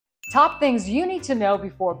Top things you need to know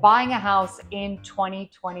before buying a house in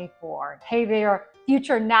 2024. Hey there,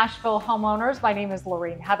 future Nashville homeowners. My name is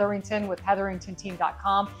Lorene Hetherington with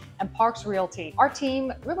hetheringtonteam.com and Parks Realty. Our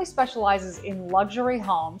team really specializes in luxury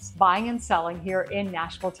homes, buying and selling here in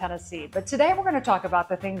Nashville, Tennessee. But today we're going to talk about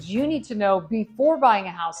the things you need to know before buying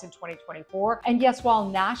a house in 2024. And yes, while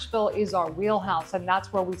Nashville is our wheelhouse and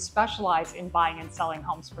that's where we specialize in buying and selling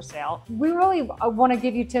homes for sale, we really want to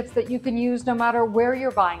give you tips that you can use no matter where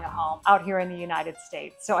you're buying a home out here in the United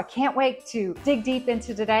States. So I can't wait to dig deep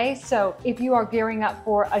into today. So if you are gearing up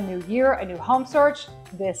for a new year, a new home search,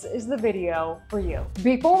 this is the video for you.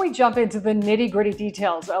 Before we jump into the nitty-gritty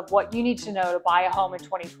details of what you need to know to buy a home in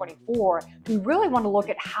 2024, we really want to look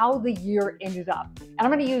at how the year ended up. And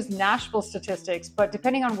I'm going to use Nashville statistics, but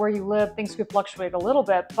depending on where you live, things could fluctuate a little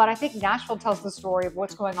bit. But I think Nashville tells the story of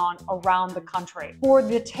what's going on around the country. For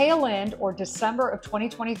the tail end or December of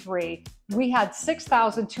 2023, we had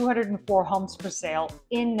 6,204 homes for sale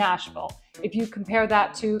in Nashville. If you compare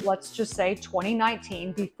that to, let's just say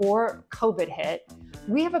 2019, before COVID hit,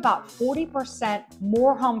 we have about 40%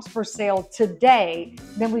 more homes for sale today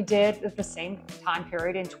than we did at the same time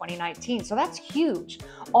period in 2019. So that's huge.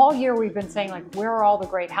 All year we've been saying, like, where are all the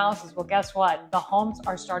great houses? Well, guess what? The homes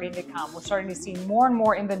are starting to come. We're starting to see more and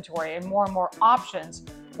more inventory and more options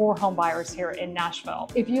for home buyers here in Nashville.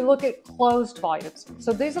 If you look at closed volumes,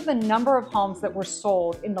 so these are the number of homes that were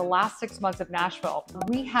sold in the last 6 months of Nashville.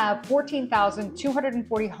 We have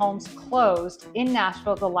 14,240 homes closed in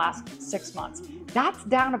Nashville the last 6 months. That's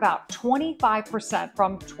down about 25%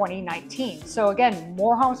 from 2019. So again,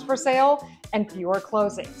 more homes for sale and fewer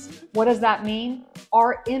closings. What does that mean?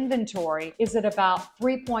 Our inventory is at about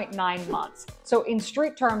 3.9 months. So in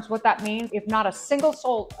street terms, what that means, if not a single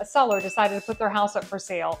seller decided to put their house up for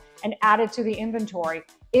sale and add it to the inventory,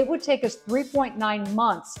 it would take us 3.9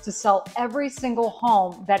 months to sell every single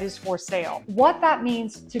home that is for sale. What that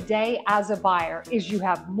means today as a buyer is you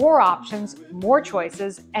have more options, more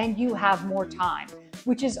choices, and you have more time,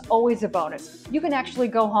 which is always a bonus. You can actually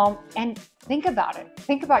go home and think about it.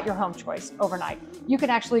 Think about your home choice overnight. You can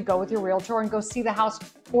actually go with your realtor and go see the house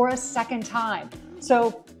for a second time.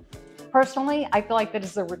 So personally, I feel like that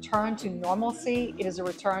is a return to normalcy. It is a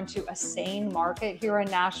return to a sane market here in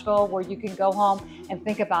Nashville where you can go home and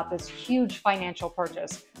think about this huge financial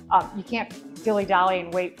purchase. You can't dilly-dally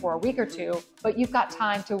and wait for a week or two, but you've got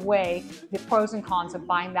time to weigh the pros and cons of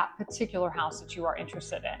buying that particular house that you are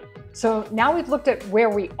interested in. So now we've looked at where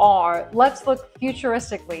we are, let's look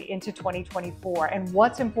futuristically into 2024 and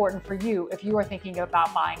what's important for you if you are thinking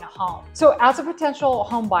about buying a home. So as a potential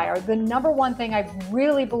home buyer, the number one thing I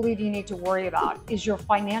really believe you need to worry about is your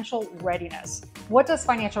financial readiness. What does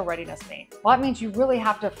financial readiness mean? Well, that means you really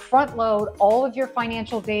have to front load all of your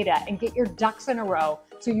financial data and get your ducks in a row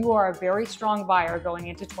so you are a very strong buyer going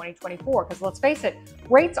into 2024. Because let's face it,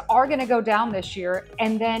 rates are going to go down this year,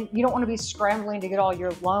 and then you don't want to be scrambling to get all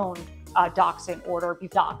your loan docs in order.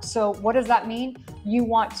 So what does that mean? You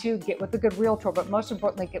want to get with a good realtor, but most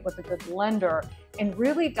importantly, get with a good lender and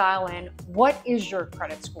really dial in, what is your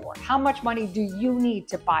credit score? How much money do you need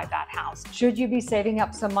to buy that house? Should you be saving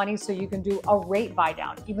up some money so you can do a rate buy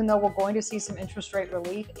down? Even though we're going to see some interest rate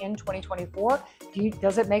relief in 2024,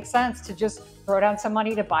 does it make sense to just throw down some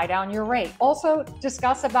money to buy down your rate? Also,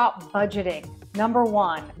 discuss about budgeting. Number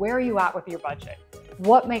one, where are you at with your budget?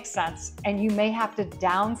 What makes sense? And you may have to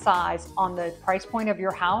downsize on the price point of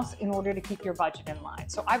your house in order to keep your budget in line.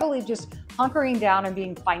 So I believe just hunkering down and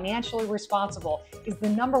being financially responsible is the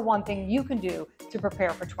number one thing you can do to prepare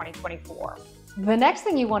for 2024. The next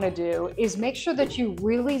thing you want to do is make sure that you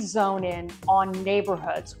really zone in on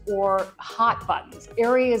neighborhoods or hot buttons,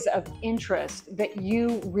 areas of interest that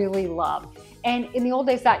you really love. And in the old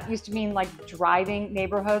days, that used to mean like driving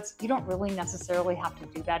neighborhoods. You don't really necessarily have to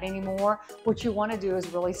do that anymore. What you want to do is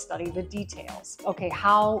really study the details. Okay,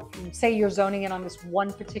 say you're zoning in on this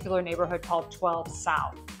one particular neighborhood called 12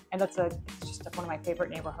 South. And it's just one of my favorite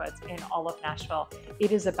neighborhoods in all of Nashville.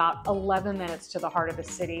 It is about 11 minutes to the heart of the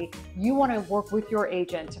city. You want to work with your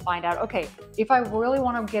agent to find out, okay, if I really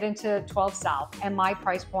want to get into 12 South and my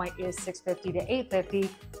price point is $650 to $850,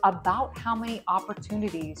 about how many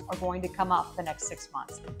opportunities are going to come up the next 6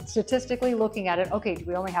 months. Statistically looking at it, okay, do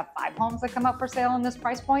we only have 5 homes that come up for sale in this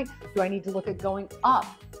price point? Do I need to look at going up?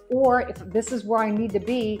 Or if this is where I need to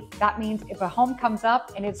be, that means if a home comes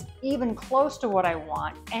up and it's even close to what I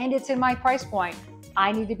want and it's in my price point,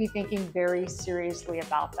 I need to be thinking very seriously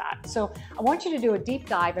about that. So I want you to do a deep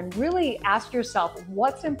dive and really ask yourself,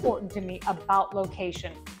 what's important to me about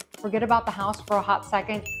location? Forget about the house for a hot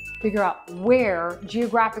second. Figure out where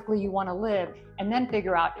geographically you want to live and then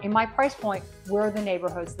figure out, in my price point, where are the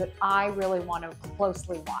neighborhoods that I really want to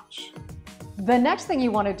closely watch. The next thing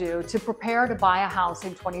you want to do to prepare to buy a house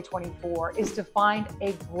in 2024 is to find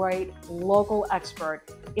a great local expert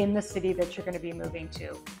in the city that you're going to be moving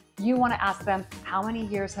to. You want to ask them, how many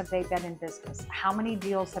years have they been in business? How many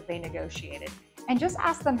deals have they negotiated? And just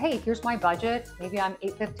ask them, hey, here's my budget. Maybe I'm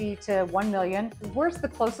 $850 to $1 million. Where's the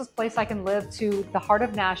closest place I can live to the heart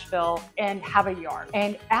of Nashville and have a yard?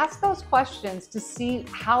 And ask those questions to see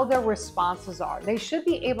how their responses are. They should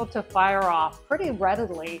be able to fire off pretty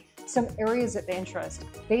readily some areas of interest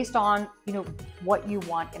based on, what you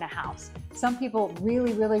want in a house. Some people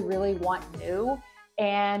really want new.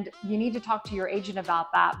 And you need to talk to your agent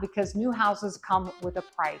about that because new houses come with a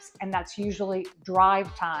price, and that's usually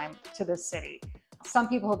drive time to the city. Some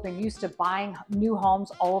people have been used to buying new homes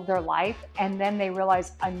all of their life, and then they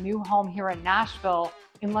realize a new home here in Nashville,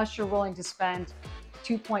 unless you're willing to spend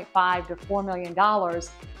 $2.5 to $4 million,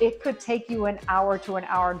 it could take you an hour to an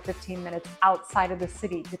hour and 15 minutes outside of the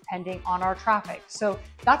city, depending on our traffic. So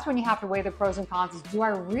that's when you have to weigh the pros and cons. Do I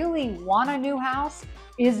really want a new house?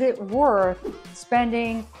 Is it worth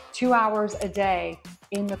spending 2 hours a day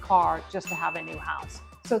in the car just to have a new house?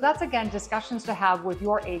 So that's, again, discussions to have with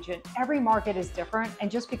your agent. Every market is different. And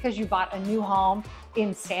just because you bought a new home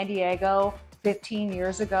in San Diego 15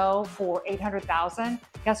 years ago for $800,000,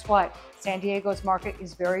 guess what? San Diego's market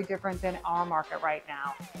is very different than our market right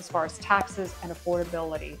now as far as taxes and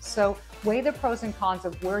affordability. So weigh the pros and cons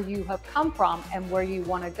of where you have come from and where you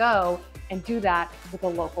want to go, and do that with a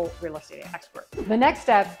local real estate expert. The next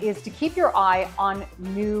step is to keep your eye on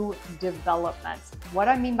new developments. What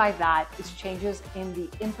I mean by that is changes in the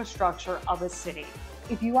infrastructure of a city.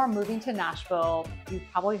 If you are moving to Nashville, you've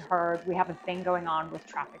probably heard we have a thing going on with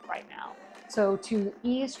traffic right now. So to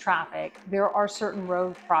ease traffic, there are certain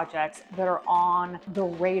road projects that are on the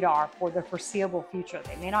radar for the foreseeable future.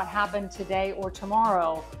 They may not happen today or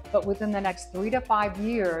tomorrow, but within the next 3 to 5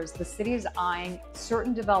 years, the city is eyeing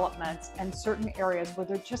certain developments and certain areas where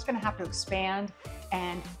they're just going to have to expand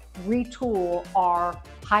and retool our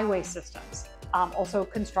highway systems. Also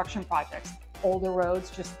construction projects. Older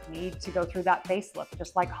roads just need to go through that facelift,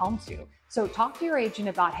 just like homes do. So talk to your agent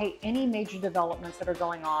about, hey, any major developments that are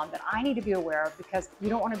going on that I need to be aware of, because you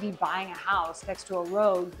don't want to be buying a house next to a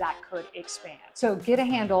road that could expand. So get a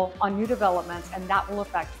handle on new developments, and that will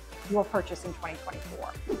affect your purchase in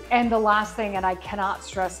 2024. And the last thing, and I cannot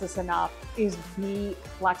stress this enough, is be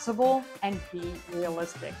flexible and be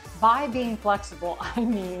realistic. By being flexible, I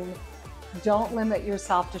mean, don't limit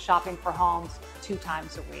yourself to shopping for homes 2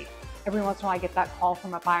 times a week. Every once in a while I get that call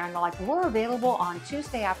from a buyer and they're like, we're available on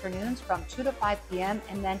Tuesday afternoons from 2 to 5 p.m.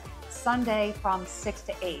 and then Sunday from 6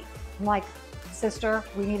 to 8. I'm like, sister,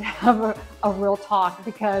 we need to have a real talk,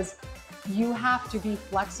 because you have to be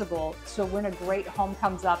flexible. So when a great home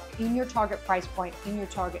comes up in your target price point, in your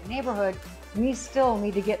target neighborhood, we still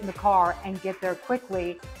need to get in the car and get there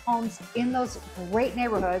quickly. Homes in those great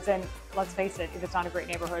neighborhoods, and let's face it, if it's not a great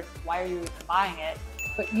neighborhood, why are you even buying it?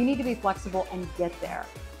 But you need to be flexible and get there.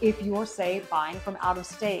 If you're, say, buying from out of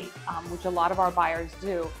state, which a lot of our buyers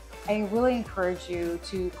do, I really encourage you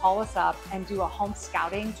to call us up and do a home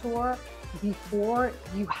scouting tour before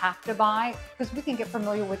you have to buy, because we can get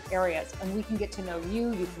familiar with areas and we can get to know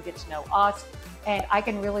you, you can get to know us, and I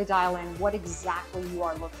can really dial in what exactly you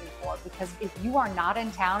are looking for. Because if you are not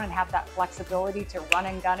in town and have that flexibility to run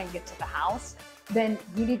and gun and get to the house, then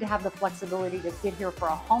you need to have the flexibility to get here for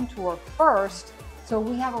a home tour first, so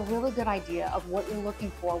we have a really good idea of what you're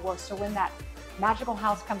looking for. So when that magical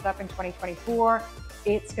house comes up in 2024,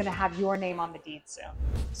 it's going to have your name on the deed soon.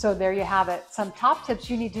 So there you have it. Some top tips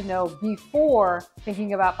you need to know before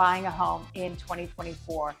thinking about buying a home in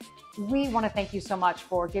 2024. We want to thank you so much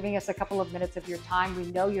for giving us a couple of minutes of your time. We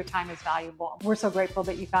know your time is valuable. We're so grateful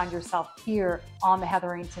that you found yourself here on the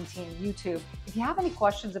Hetherington Team YouTube. If you have any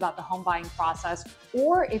questions about the home buying process,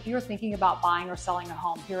 or if you're thinking about buying or selling a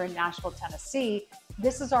home here in Nashville, Tennessee,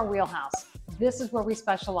 this is our wheelhouse. This is where we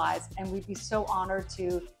specialize, and we'd be so honored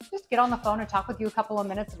to just get on the phone and talk with you a couple of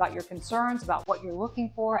minutes about your concerns, about what you're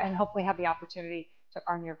looking for, and hopefully have the opportunity to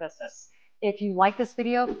earn your business. If you like this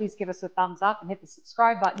video, please give us a thumbs up and hit the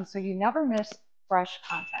subscribe button so you never miss fresh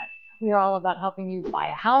content. We are all about helping you buy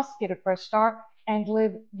a house, get a fresh start, and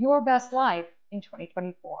live your best life in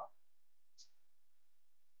 2024.